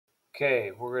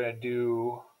Okay, we're going to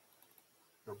do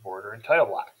your border and title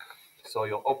block. So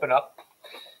you'll open up.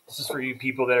 This is for you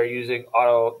people that are using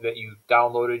that you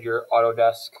downloaded your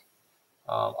Autodesk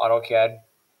AutoCAD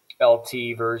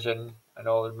LT version. I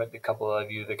know there might be a couple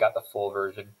of you that got the full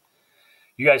version.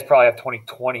 You guys probably have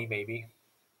 2020 maybe.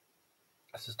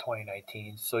 This is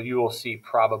 2019. So you will see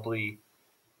probably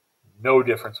no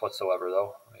difference whatsoever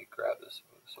though. Let me grab this,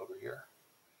 move this over here.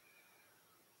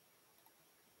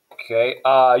 Okay,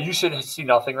 you should see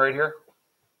nothing right here.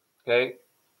 Okay,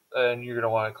 and you're going to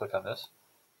want to click on this.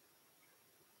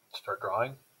 Start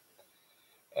drawing.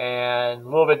 And a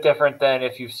little bit different than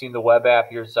if you've seen the web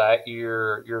app.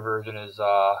 Your version is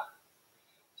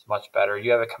much better.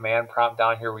 You have a command prompt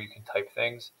down here where you can type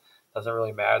things. Doesn't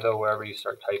really matter though. Wherever you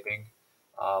start typing,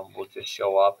 will just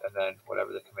show up, and then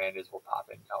whatever the command is will pop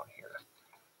in down here,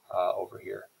 over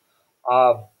here.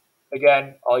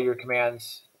 Again, all your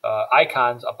commands,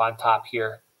 icons up on top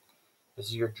here. This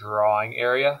is your drawing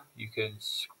area. You can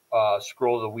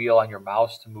scroll the wheel on your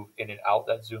mouse to move in and out.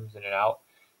 That zooms in and out.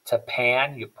 To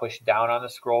pan, you push down on the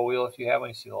scroll wheel if you have one.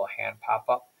 You see a little hand pop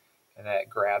up, and that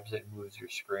grabs it and moves your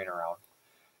screen around.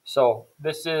 So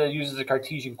this uses a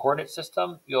Cartesian coordinate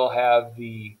system. You'll have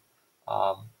the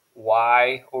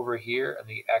Y over here and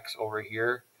the X over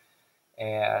here,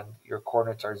 and your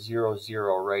coordinates are 0,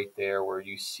 0 right there where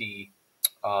you see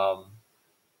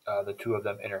the two of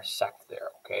them intersect there.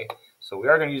 Okay, so we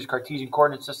are going to use a Cartesian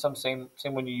coordinate system, same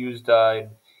one you used in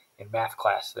math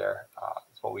class there.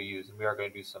 That's what we use, and we are going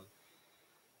to do some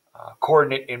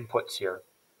coordinate inputs here.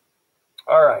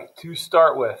 All right, to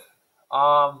start with,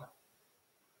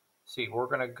 see, we're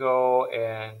going to go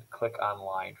and click on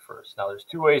line first. Now, there's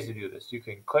two ways to do this. You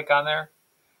can click on there,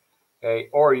 okay,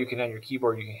 or you can, on your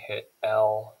keyboard, you can hit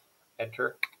L,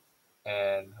 enter,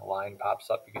 and line pops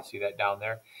up. You can see that down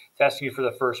there. It's asking you for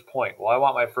the first point. Well, I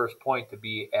want my first point to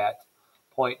be at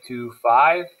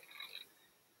 0.25,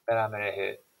 and I'm going to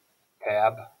hit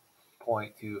tab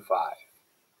 0.25.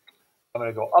 I'm going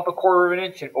to go up a quarter of an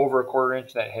inch and over a quarter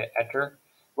inch, then hit enter.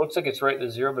 Looks like it's right to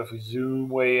 0, but if we zoom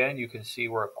way in, you can see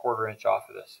we're a quarter inch off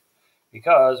of this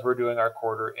because we're doing our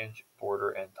quarter inch border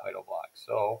and title block.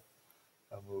 So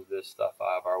I'll move this stuff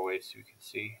out of our way so you can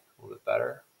see a little bit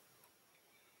better.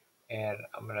 And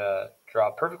I'm going to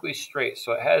draw perfectly straight.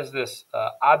 So it has this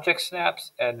object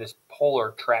snaps and this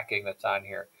polar tracking that's on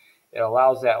here. It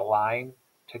allows that line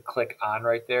to click on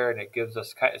right there, and it gives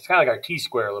us, it's kind of like our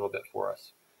T-square a little bit for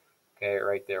us. Okay,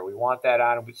 right there. We want that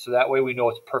on, so that way we know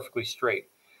it's perfectly straight.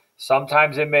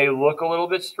 Sometimes it may look a little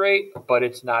bit straight, but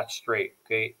it's not straight.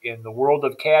 Okay, in the world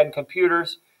of CAD and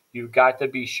computers, you've got to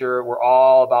be sure. We're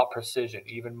all about precision,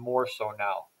 even more so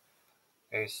now.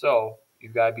 Okay, so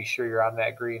you've got to be sure you're on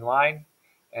that green line,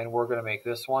 and we're going to make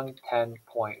this one 10.5.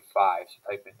 So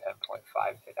type in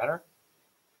 10.5, hit enter.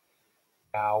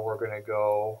 Now we're going to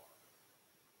go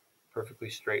perfectly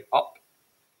straight up,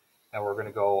 and we're going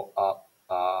to go up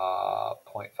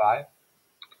 0.5.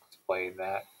 Explain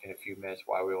that in a few minutes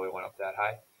why we only went up that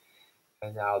high.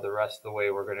 And now the rest of the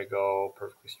way we're going to go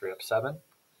perfectly straight up 7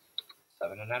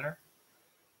 and enter.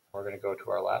 We're going to go to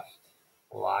our left,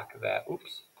 lock that,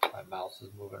 oops, my mouse is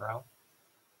moving around.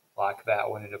 Lock that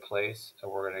one into place,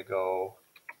 and we're going to go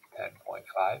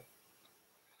 10.5.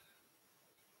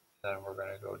 Then we're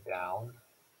going to go down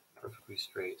perfectly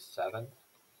straight 7.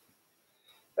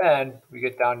 Then we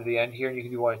get down to the end here, and you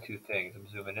can do one of two things. I'm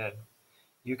zooming in.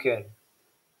 You can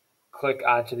click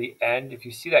onto the end. If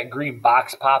you see that green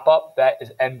box pop up, that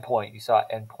is endpoint. You saw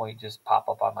endpoint just pop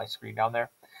up on my screen down there.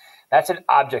 That's an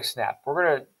object snap. We're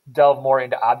going to delve more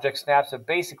into object snaps, and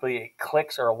basically it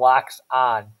clicks or locks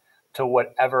on to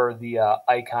whatever the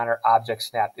icon or object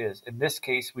snap is. In this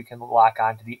case, we can lock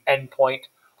on to the endpoint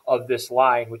of this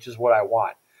line, which is what I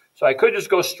want. So I could just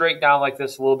go straight down like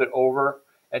this a little bit over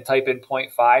and type in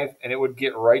 0.5, and it would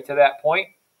get right to that point.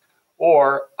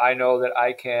 Or I know that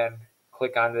I can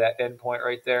click onto that endpoint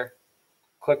right there,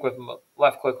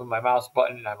 left click with my mouse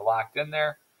button, and I'm locked in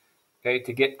there. Okay,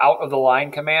 to get out of the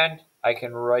line command, I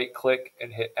can right click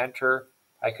and hit enter.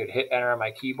 I could hit enter on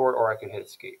my keyboard, or I could hit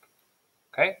escape.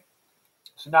 Okay,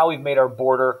 so now we've made our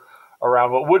border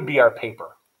around what would be our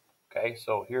paper. Okay,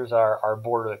 so here's our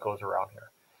border that goes around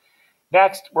here.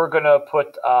 Next, we're going to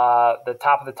put the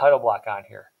top of the title block on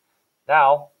here.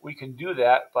 Now, we can do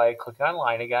that by clicking on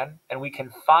line again, and we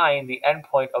can find the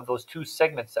endpoint of those two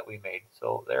segments that we made.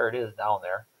 So there it is down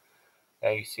there.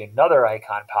 Now you see another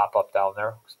icon pop up down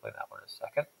there. I'll explain that one in a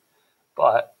second.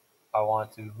 But I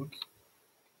want to,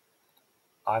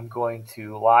 I'm going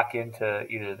to lock into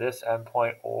either this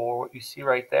endpoint or what you see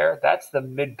right there. That's the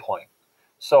midpoint.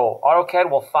 So AutoCAD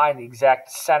will find the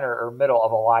exact center or middle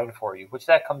of a line for you, which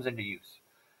that comes into use.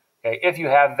 Okay, if you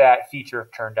have that feature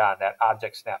turned on, that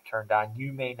object snap turned on,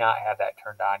 you may not have that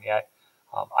turned on yet.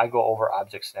 I go over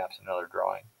object snaps in another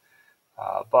drawing.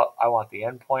 But I want the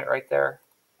endpoint right there.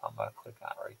 I'm going to click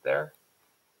on right there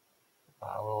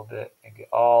a little bit and get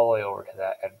all the way over to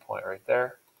that endpoint right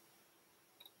there.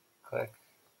 Click.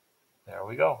 There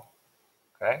we go.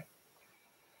 Okay.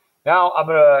 Now I'm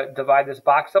going to divide this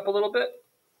box up a little bit.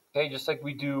 Okay, just like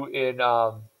we do in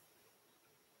on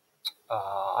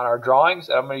our drawings.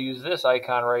 I'm going to use this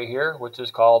icon right here, which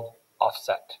is called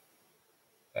offset.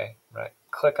 Okay, I'm going to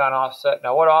click on offset.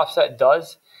 Now what offset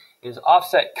does is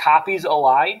offset copies a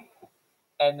line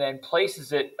and then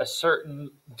places it a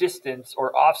certain distance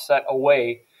or offset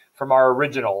away from our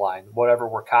original line, whatever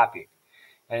we're copying.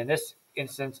 And in this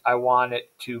instance, I want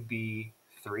it to be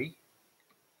 3.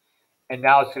 And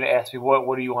now it's going to ask me,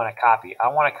 what do you want to copy? I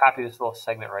want to copy this little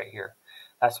segment right here.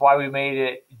 That's why we made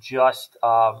it just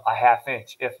a ½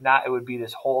 inch. If not, it would be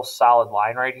this whole solid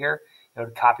line right here. It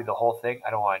would copy the whole thing. I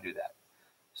don't want to do that.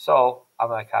 So I'm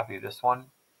going to copy this one,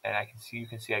 and you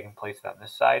can see I can place it on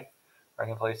this side, or I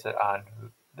can place it on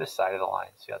this side of the line.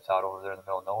 See how it's out over there in the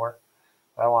middle of nowhere?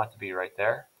 But I want it to be right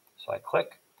there. So I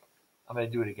click. I'm going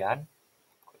to do it again.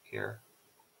 Click here.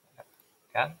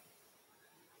 Again.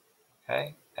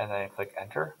 Okay. And then I click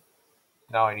enter.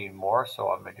 Now I need more, so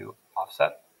I'm going to do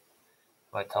offset.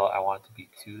 I'm going to tell it I want it to be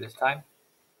 2 this time.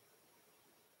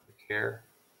 Click here.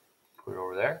 Put it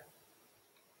over there.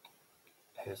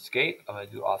 Hit escape. I'm going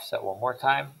to do offset one more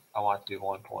time. I want it to be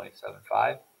 1.75.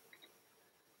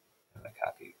 I'm going to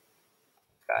copy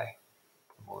this guy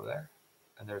from over there.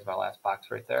 And there's my last box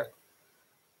right there.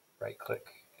 Right click,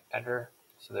 enter.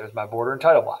 So there's my border and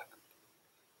title block.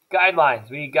 Guidelines,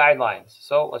 we need guidelines.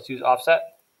 So let's use offset.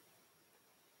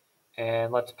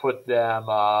 And let's put them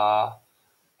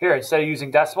here. Instead of using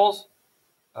decimals,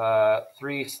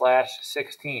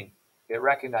 3/16. It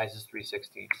recognizes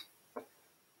 3/16.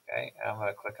 Okay, and I'm going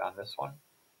to click on this one.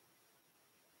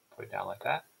 Put it down like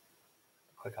that.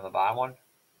 Click on the bottom one.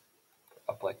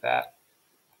 Up like that.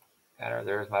 Enter.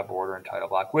 There's my border and title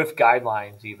block with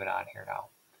guidelines even on here now.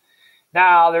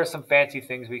 Now, there's some fancy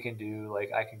things we can do.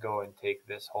 Like I can go and take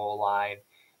this whole line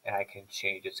and I can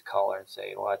change its color and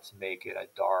say, let's make it a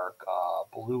dark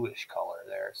bluish color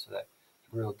there so that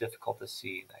it's real difficult to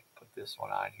see. And I can put this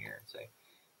one on here and say,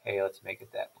 hey, let's make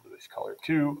it that bluish color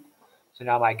too. So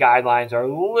now my guidelines are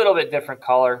a little bit different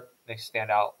color. They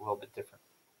stand out a little bit different.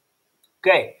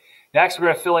 Okay, next we're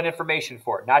going to fill in information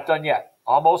for it. Not done yet.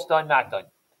 Almost done, not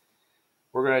done.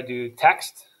 We're going to do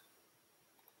text.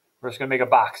 We're just going to make a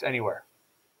box anywhere.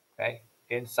 Okay,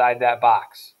 inside that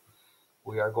box,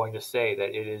 we are going to say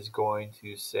that it is going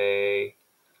to say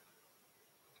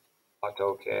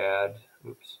AutoCAD.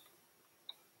 Oops.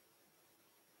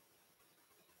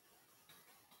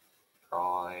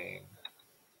 Drawing.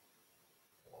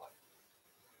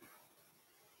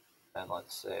 And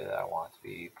let's say that I want it to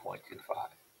be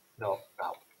 0.25. No,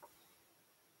 no.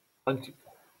 125.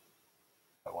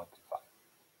 125.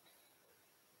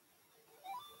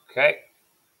 Okay.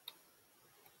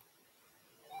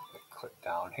 Click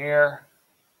down here.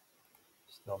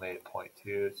 Still made it 0.2.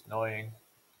 It's annoying.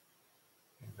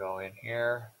 You can go in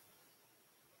here.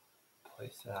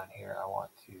 Place it on here. I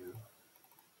want to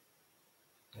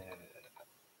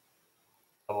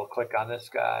double click on this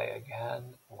guy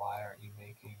again. Why aren't you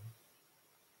making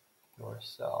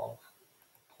yourself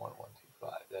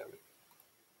 0.125? There we go.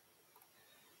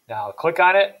 Now click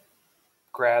on it.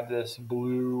 Grab this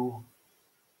blue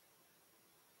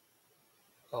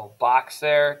little box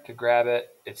there to grab it.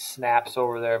 It snaps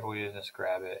over there, but we just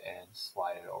grab it and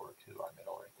slide it over to our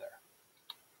middle right there.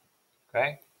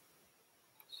 Okay.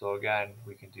 So again,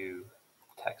 we can do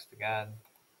text again.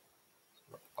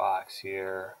 Box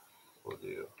here. We'll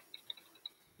do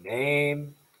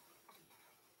name.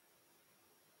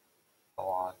 I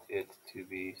want it to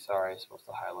be, sorry, I'm supposed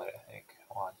to highlight it, I think.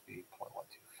 I want it to be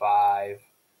 0.125.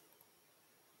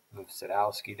 Move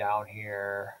Sadowski down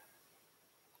here.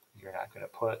 You're not going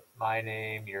to put my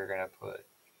name. You're going to put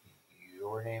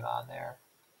your name on there.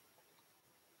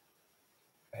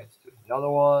 Okay, let's do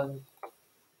another one.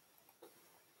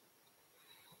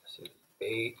 This is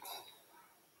 8.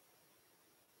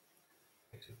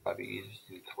 It would probably be easier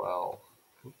to do 12.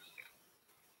 Oops.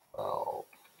 12.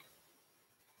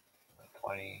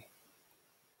 20.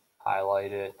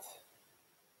 Highlight it.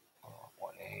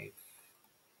 1/8.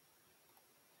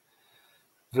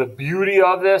 The beauty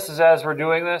of this is as we're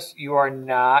doing this, you are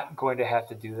not going to have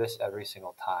to do this every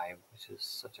single time, which is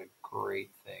such a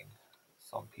great thing.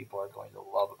 Some people are going to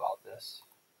love about this.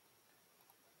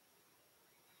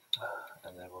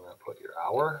 And then we're going to put your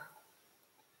hour.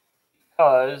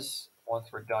 Because once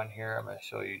we're done here, I'm going to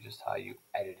show you just how you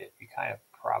edit it. You kind of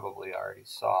probably already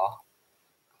saw.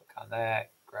 Click on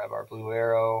that, grab our blue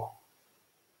arrow.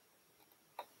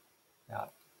 Now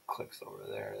it clicks over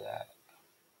there to that.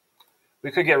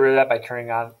 We could get rid of that by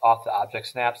turning off the object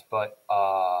snaps, but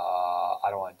I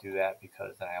don't want to do that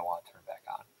because then I want to turn back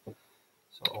on.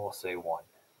 So we'll say 1.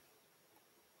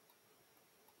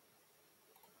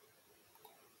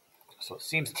 So it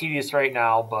seems tedious right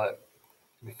now, but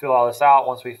we fill all this out.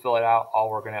 Once we fill it out,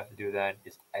 all we're going to have to do then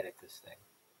is edit this thing.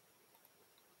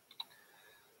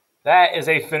 That is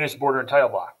a finished border and title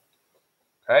block.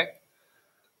 Okay.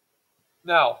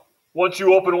 Now, once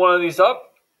you open one of these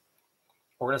up,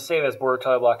 we're going to save as border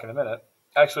title block in a minute.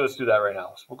 Actually, let's do that right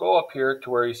now. So we'll go up here to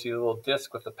where you see the little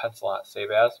disk with the pencil on it,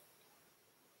 save as.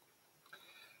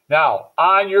 Now,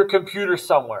 on your computer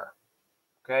somewhere,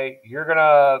 okay, you're going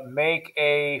to make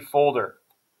a folder.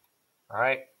 All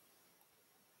right.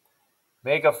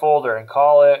 Make a folder and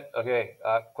call it, okay,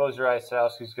 close your eyes.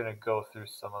 Sadowski's going to go through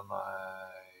some of my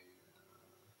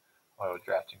auto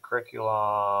drafting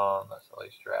curriculum,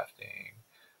 SLHS drafting.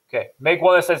 Okay, make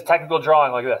one that says technical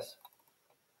drawing like this.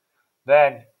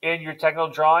 Then in your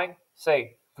technical drawing,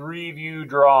 say 3 view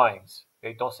drawings.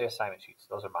 Okay, don't say assignment sheets.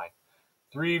 Those are mine.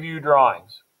 3 view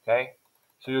drawings. Okay,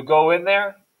 so you'll go in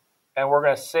there and we're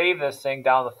going to save this thing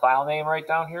down the file name right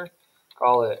down here.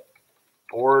 Call it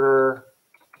border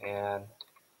and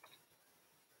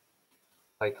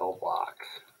title block.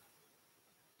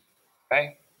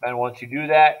 Okay, then once you do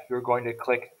that, you're going to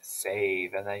click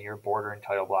save, and then your border and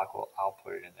title block will, I'll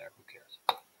put it in there, who cares?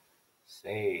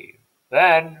 Save.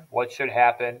 Then what should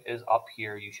happen is up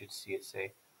here, you should see it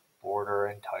say border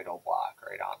and title block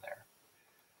right on there.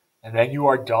 And then you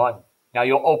are done. Now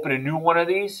you'll open a new one of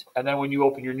these, and then when you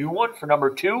open your new one for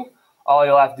number 2, all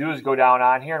you'll have to do is go down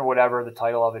on here, and whatever the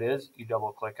title of it is, you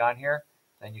double click on here,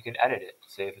 then you can edit it.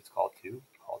 Say if it's called 2,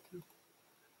 call 2.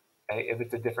 Okay, if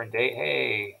it's a different date,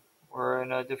 hey, we're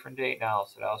in a different date now,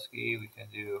 Sadowski, we can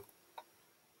do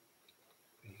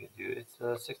it's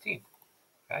the 16th,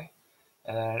 okay?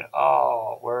 And then,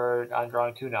 oh, we're on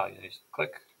drawing 2 now. You just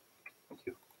click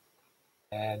 2.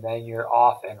 And then you're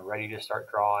off and ready to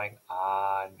start drawing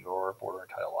on your border and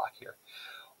title block here.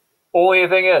 Only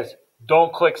thing is,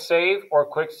 don't click save or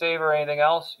quick save or anything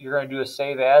else. You're going to do a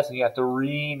save as, and you have to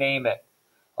rename it.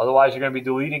 Otherwise, you're going to be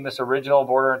deleting this original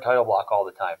border and title block all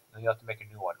the time. Then you have to make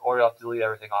a new one. Or you'll have to delete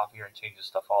everything off here and change this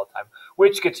stuff all the time,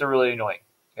 which gets really annoying,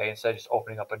 okay, instead of just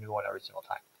opening up a new one every single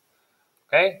time.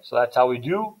 Okay, so that's how we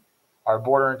do our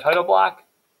border and title block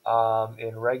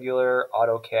in regular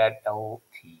AutoCAD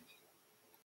LT.